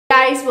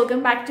guys,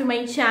 welcome back to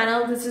my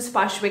channel. This is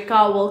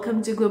Pashvika.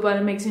 Welcome to Global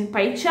Magazine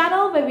Pie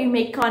channel where we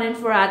make content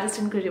for artists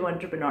and creative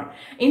entrepreneur.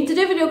 In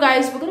today's video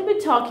guys, we're going to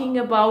be talking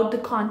about the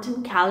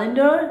content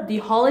calendar, the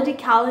holiday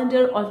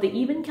calendar or the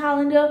event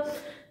calendar.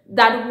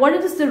 That what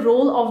is the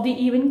role of the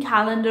event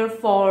calendar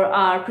for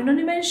our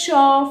print-on-demand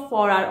shop,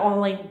 for our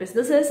online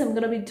businesses. I'm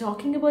going to be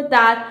talking about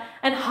that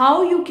and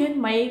how you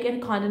can make a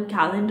content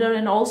calendar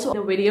and also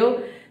the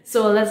video.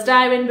 So let's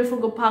dive in. Before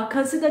go park,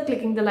 consider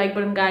clicking the like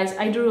button guys.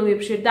 I do really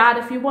appreciate that.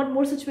 If you want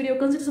more such video,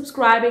 consider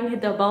subscribing,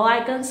 hit the bell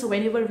icon so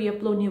whenever we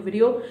upload new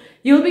video,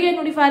 you'll be get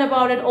notified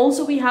about it.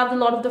 Also, we have a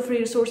lot of the free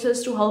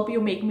resources to help you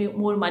make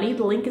more money.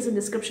 The link is in the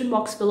description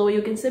box below.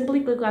 You can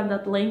simply click on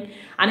that link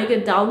and you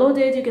can download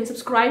it. You can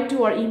subscribe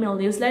to our email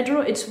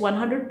newsletter. It's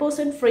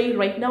 100% free.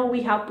 Right now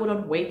we have put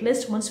on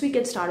waitlist. Once we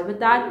get started with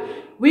that,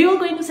 we are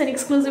going to send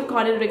exclusive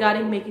content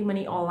regarding making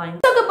money online.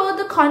 Let's talk about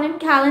the content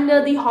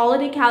calendar, the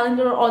holiday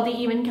calendar or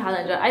the event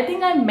calendar. I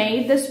think I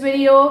made this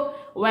video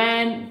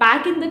when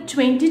back in the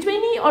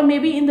 2020 or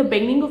maybe in the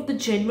beginning of the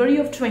January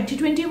of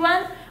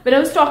 2021 when I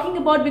was talking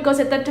about, because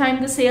at that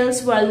time the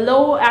sales were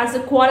low, as the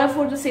quarter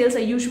four the sales are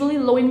usually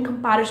low in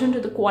comparison to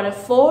the quarter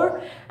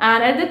four.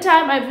 And at the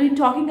time I've been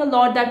talking a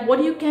lot that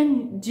what you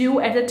can do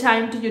at the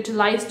time to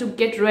utilize to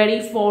get ready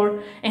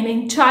for an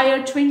entire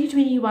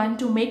 2021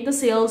 to make the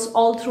sales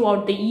all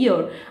throughout the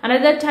year. And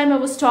at that time I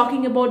was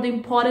talking about the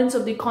importance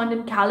of the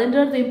content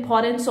calendar, the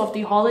importance of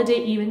the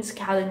holiday events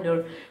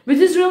calendar, which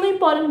is really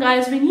important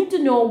guys. We need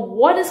to know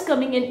what is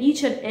coming in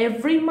each and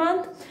every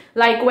month,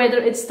 like whether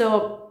it's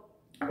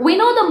we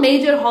know the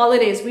major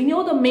holidays, we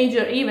know the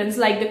major events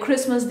like the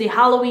Christmas, the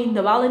Halloween,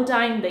 the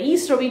Valentine, the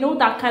Easter, we know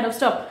that kind of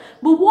stuff.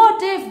 But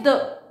what if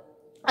the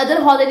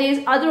other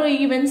holidays, other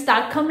events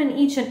that come in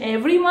each and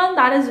every month,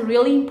 that is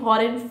really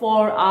important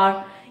for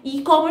our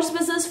e-commerce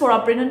business, for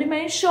our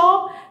print-on-demand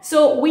shop.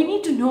 So we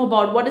need to know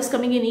about what is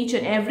coming in each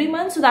and every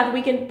month so that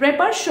we can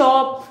prep our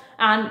shop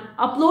and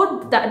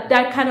upload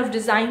that kind of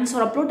designs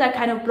or upload that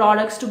kind of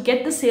products to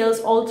get the sales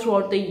all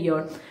throughout the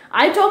year.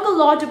 I talk a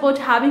lot about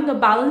having a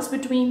balance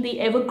between the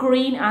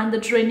evergreen and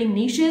the trending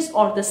niches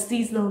or the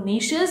seasonal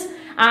niches,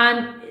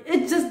 and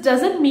it just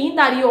doesn't mean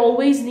that you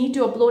always need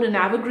to upload an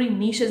evergreen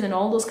niches and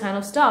all those kind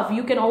of stuff.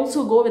 You can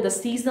also go with the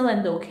seasonal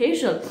and the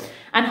occasional.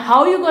 And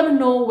how you're going to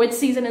know which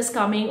season is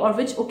coming or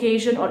which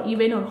occasion or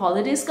event or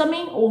holiday is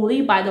coming?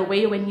 Only by the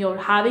way, when you're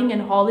having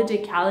an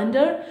holiday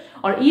calendar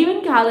or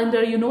event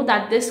calendar, you know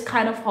that this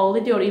kind of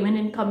holiday or event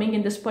is coming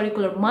in this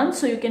particular month.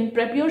 So you can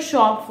prep your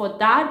shop for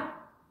that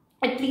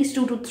at least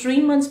 2 to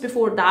 3 months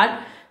before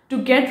that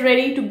to get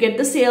ready to get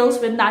the sales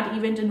when that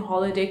event and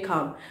holiday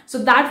come.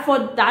 So that for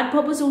that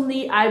purpose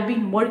only, I've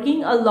been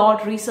working a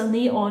lot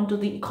recently onto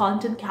the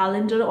content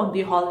calendar, on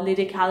the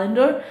holiday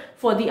calendar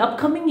for the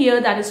upcoming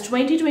year, that is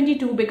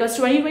 2022, because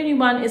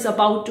 2021 is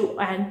about to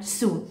end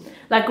soon.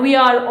 Like we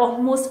are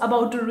almost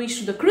about to reach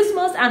to the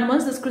Christmas, and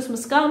once this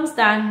Christmas comes,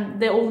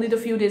 then only the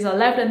few days are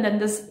left, and then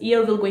this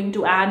year will going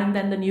to end, and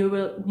then the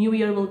new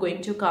year will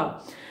going to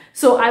come.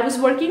 So I was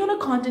working on a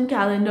content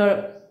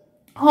calendar,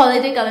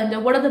 holiday calendar.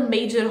 What are the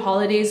major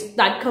holidays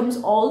that comes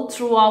all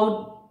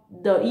throughout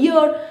the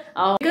year?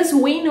 Because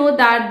we know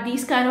that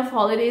these kind of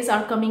holidays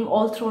are coming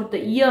all throughout the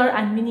year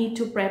and we need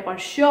to prep our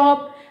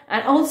shop.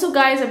 And also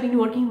guys, I've been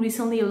working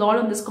recently a lot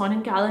on this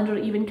content calendar,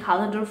 event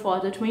calendar for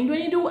the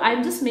 2022.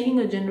 I'm just making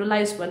a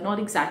generalized one, not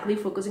exactly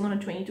focusing on a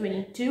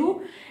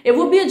 2022. It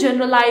would be a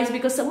generalized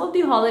because some of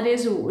the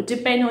holidays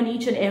depend on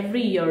each and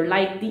every year,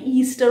 like the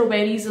Easter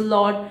varies a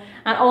lot,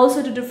 and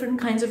also the different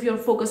kinds of, you're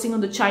focusing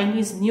on the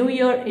Chinese New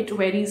Year, it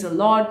varies a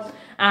lot.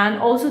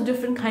 And also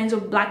different kinds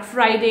of Black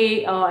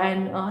Friday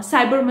and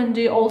Cyber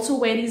Monday also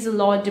varies a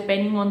lot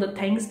depending on the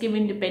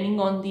Thanksgiving, depending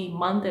on the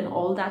month and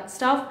all that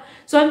stuff.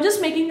 So I'm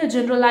just making a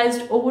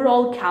generalized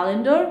overall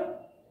calendar,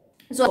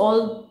 so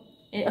all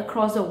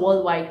across the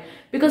worldwide,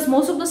 because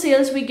most of the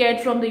sales we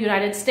get from the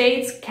United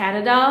States,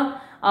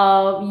 Canada,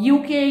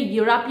 UK,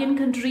 European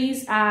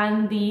countries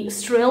and the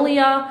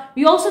Australia.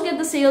 We also get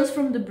the sales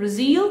from the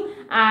Brazil,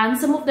 and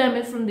some of them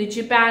are from the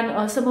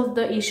Japan, some of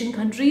the Asian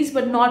countries,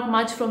 but not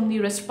much from the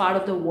rest part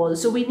of the world.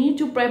 So we need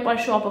to prep our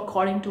shop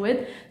according to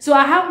it. So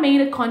I have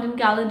made a content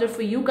calendar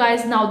for you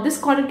guys. Now this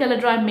content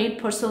calendar I made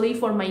personally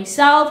for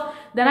myself.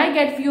 Then I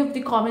get few of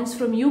the comments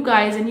from you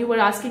guys, and you were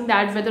asking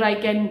that whether I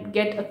can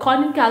get a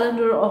content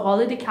calendar or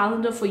holiday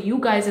calendar for you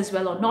guys as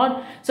well or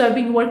not. So I've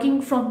been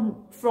working from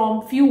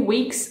few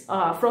weeks,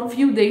 from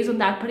few days on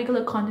that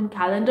particular content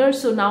calendar.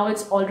 So now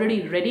it's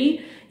already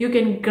ready. You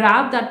can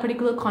grab that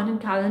particular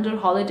content calendar,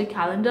 holiday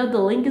calendar. The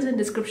link is in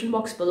description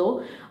box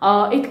below.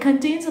 It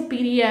contains a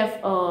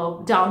PDF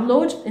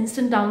download,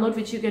 instant download,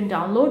 which you can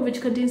download,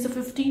 which contains the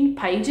 15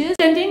 pages.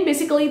 Contain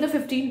basically the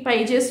 15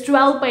 pages,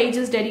 12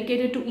 pages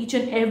dedicated to each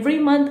and every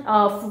month,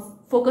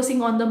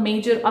 focusing on the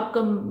major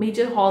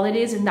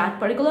holidays in that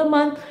particular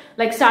month,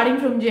 like starting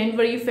from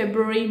January,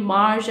 February,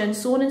 March, and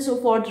so on and so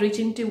forth,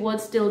 reaching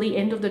towards till the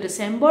end of the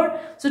December.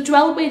 So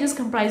 12 pages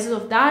comprises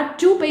of that.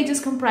 2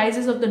 pages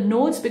comprises of the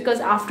notes, because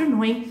after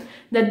knowing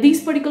that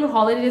these particular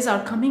holidays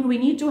are coming, we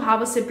need to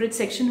have a separate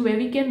section where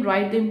we can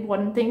write the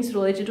important things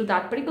related to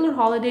that particular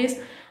holidays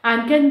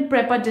and can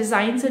prep our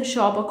designs and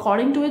shop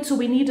according to it. So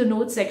we need a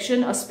notes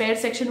section, a spare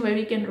section where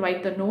we can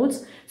write the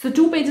notes. So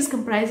 2 pages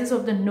comprises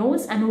of the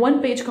notes and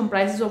 1 page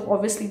comprises of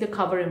obviously the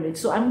cover image.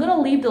 So I'm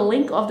gonna leave the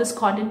link of this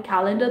content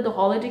calendar, the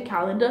holiday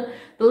calendar.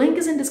 The link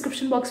is in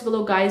description box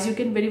below, guys. You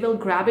can very well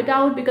grab it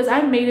out because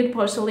I made it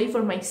personally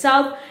for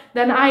myself.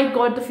 Then I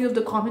got a few of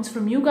the comments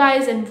from you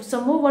guys, and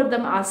some more of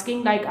them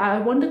asking like, I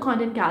want the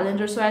content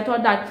calendar. So I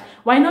thought that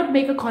why not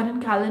make a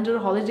content calendar,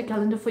 holiday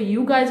calendar for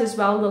you guys as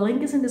well. The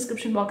link is in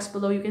description box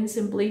below. You can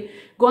simply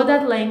go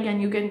that link and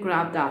you can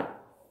grab that.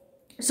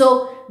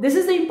 So this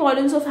is the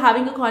importance of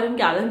having a content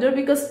calendar,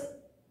 because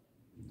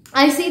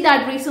I see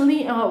that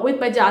recently with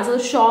my ZAZZLE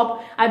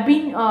shop, I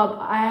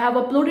have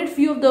uploaded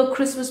few of the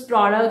Christmas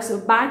products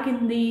back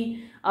in the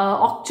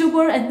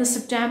October and the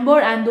September,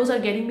 and those are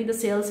getting me the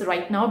sales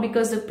right now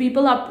because the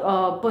people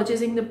are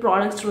purchasing the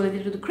products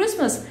related to the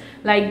Christmas,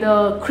 like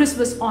the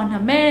Christmas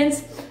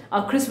ornaments,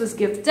 Christmas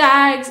gift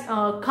tags,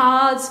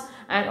 cards,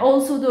 and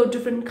also the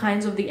different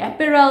kinds of the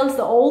apparels,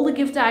 all the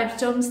gift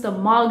items, the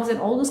mugs,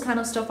 and all those kind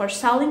of stuff are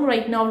selling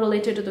right now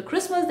related to the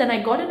Christmas. Then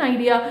I got an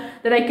idea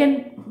that I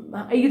can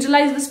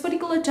utilize this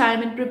particular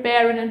time and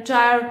prepare an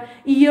entire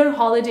year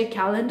holiday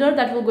calendar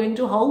that will going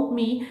to help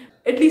me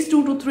at least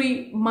 2 to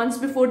 3 months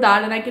before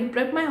that, and I can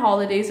prep my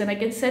holidays and I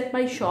can set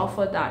my shop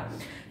for that.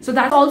 So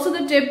that's also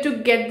the tip to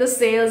get the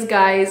sales,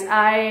 guys.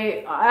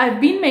 I've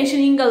been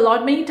mentioning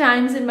many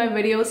times in my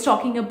videos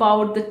talking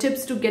about the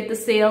tips to get the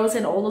sales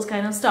and all those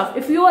kind of stuff.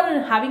 If you are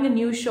having a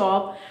new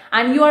shop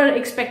and you are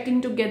expecting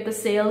to get the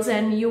sales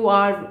and you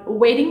are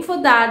waiting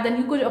for that, then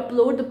you could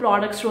upload the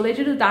products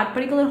related to that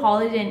particular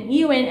holiday and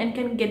event and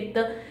can get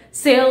the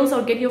sales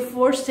or get your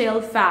first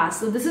sale fast.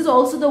 So this is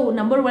also the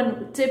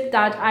 #1 tip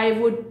that I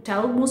would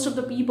tell most of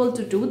the people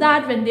to do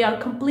that when they are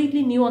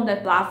completely new on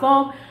that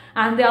platform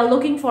and they are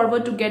looking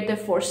forward to get their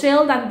first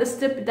sale. Then this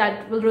tip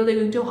that will really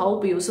going to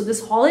help you. So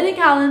this holiday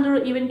calendar,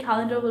 event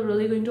calendar will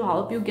really going to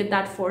help you get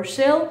that first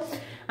sale.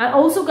 And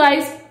also,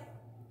 guys,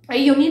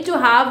 you need to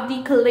have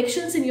the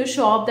collections in your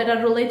shop that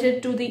are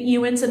related to the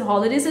events and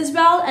holidays as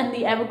well, and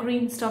the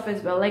evergreen stuff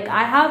as well. Like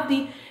I have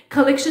the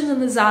collections in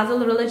the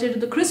ZAZZLE related to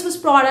the Christmas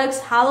products,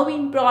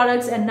 Halloween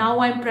products, and now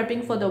I'm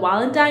prepping for the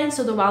Valentine,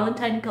 so the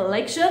Valentine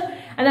collection.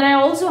 And then I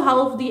also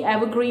have the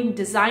evergreen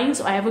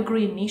designs or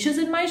evergreen niches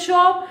in my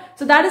shop.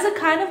 So that is a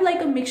kind of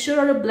like a mixture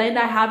or a blend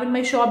I have in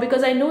my shop,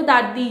 because I know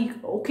that the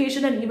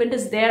occasion and event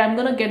is there. I'm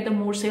gonna get the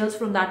more sales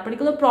from that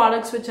particular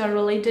products which are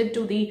related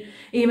to the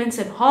events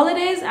and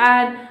holidays,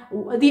 and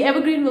the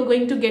evergreen will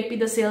going to get me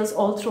the sales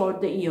all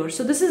throughout the year.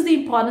 So this is the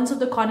importance of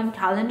the content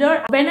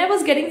calendar. When I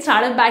was getting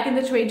started back in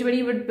the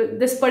 2020 with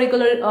this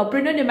particular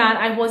print on demand,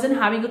 I wasn't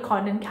having a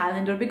content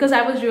calendar because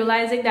I was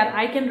realizing that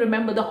I can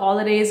remember the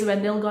holidays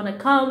when they're gonna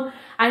come.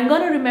 I'm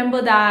gonna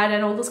remember that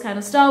and all this kind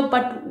of stuff.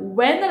 But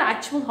when the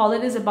actual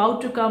holiday is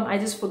about to come, I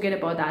just forget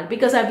about that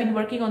because I've been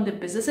working on the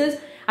businesses,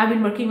 I've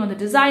been working on the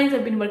designs,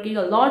 I've been working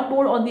a lot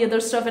more on the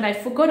other stuff, and I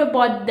forgot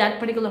about that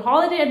particular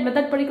holiday. And when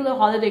that particular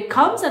holiday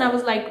comes, and I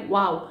was like,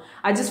 wow,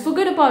 I just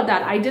forgot about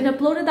that. I didn't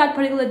upload that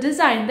particular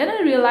design. Then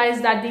I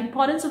realized that the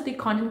importance of the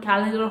content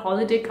calendar or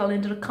holiday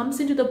calendar comes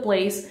into the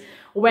place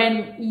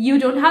when you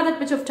don't have that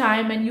much of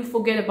time and you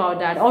forget about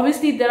that.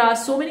 Obviously, there are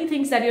so many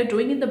things that you're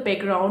doing in the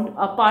background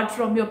apart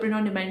from your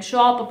print-on-demand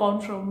shop,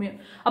 apart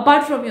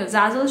from your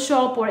ZAZZLE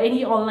shop or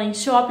any online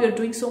shop. You're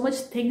doing so much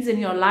things in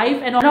your life,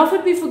 and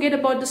often we forget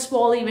about the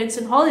small events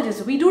and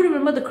holidays. We do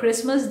remember the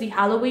Christmas, the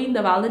Halloween,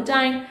 the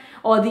Valentine,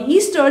 or the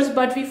Easters,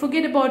 but we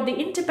forget about the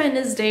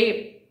Independence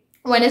Day.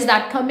 When is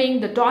that coming?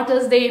 The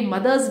Daughter's Day,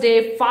 Mother's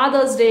Day,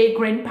 Father's Day,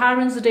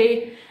 Grandparents'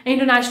 Day,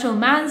 International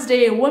Man's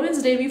Day,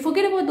 Women's Day. We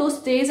forget about those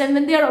days, and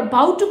when they are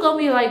about to come,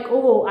 we're like,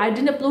 oh, I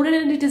didn't upload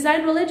any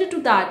design related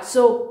to that.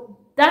 So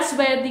that's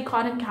where the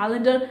content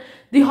calendar,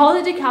 the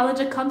holiday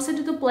calendar comes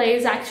into the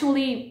place,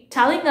 actually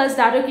telling us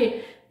that,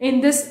 okay,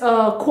 in this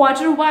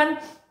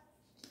Q1,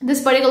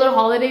 this particular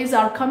holidays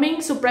are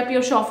coming, so prep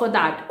your shop for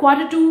that.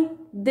 Q2,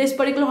 this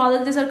particular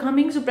holidays are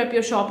coming, so prep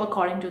your shop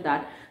according to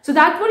that. So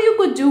that's what you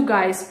could do,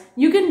 guys.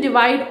 You can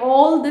divide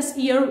all this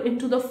year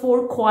into the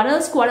 4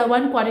 quarters: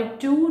 Q1,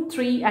 Q2,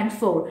 3, and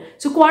 4.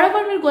 So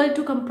Q1 we're going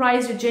to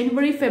comprise your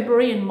January,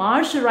 February, and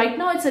March. So right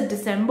now it's a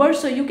December,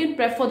 so you can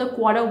prep for the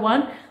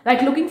Q1,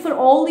 like looking for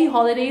all the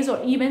holidays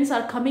or events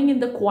are coming in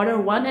the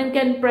Q1, and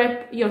can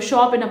prep your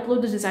shop and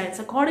upload the designs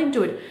according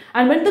to it.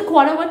 And when the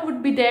Q1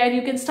 would be there,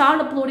 you can start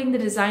uploading the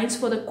designs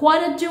for the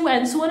Q2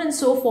 and so on and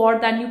so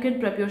forth, and you can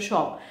prep your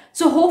shop.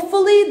 So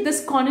hopefully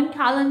this content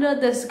calendar,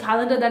 this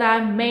calendar that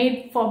I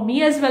made for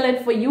me as well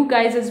and for you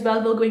guys as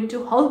well, will going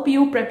to help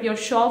you prep your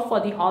shop for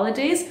the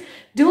holidays.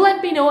 Do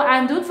let me know,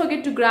 and don't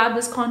forget to grab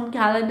this content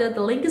calendar.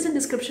 The link is in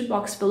description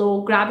box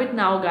below. Grab it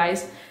now,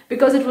 guys,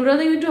 because it will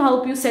really going to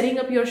help you setting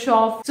up your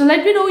shop. So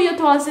let me know your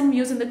thoughts and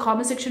views in the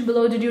comment section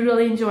below. Did you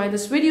really enjoy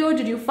this video?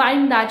 Did you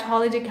find that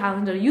holiday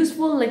calendar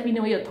useful? Let me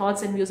know your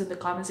thoughts and views in the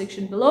comment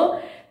section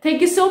below.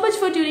 Thank you so much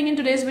for tuning in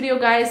today's video,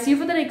 guys. See you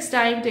for the next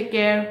time. Take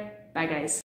care. Bye, guys.